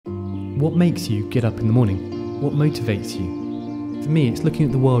What makes you get up in the morning? What motivates you? For me, it's looking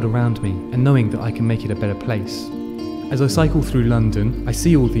at the world around me and knowing that I can make it a better place. As I cycle through London, I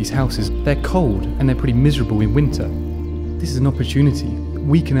see all these houses. They're cold and they're pretty miserable in winter. This is an opportunity.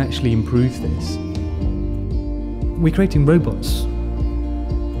 We can actually improve this. We're creating robots.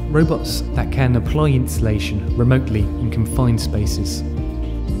 Robots that can apply insulation remotely in confined spaces.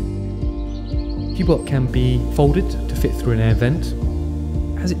 Cubot can be folded to fit through an air vent.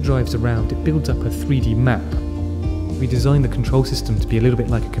 As it drives around, it builds up a 3D map. We designed the control system to be a little bit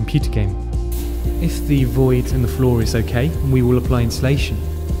like a computer game. If the void in the floor is okay, we will apply insulation.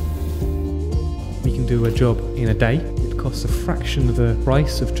 We can do a job in a day. It costs a fraction of the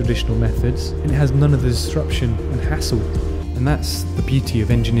price of traditional methods, and it has none of the disruption and hassle. And that's the beauty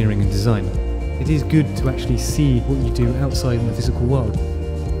of engineering and design. It is good to actually see what you do outside in the physical world.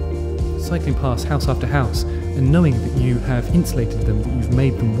 Cycling past house after house and knowing that you have insulated them, that you've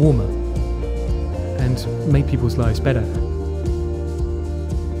made them warmer and made people's lives better.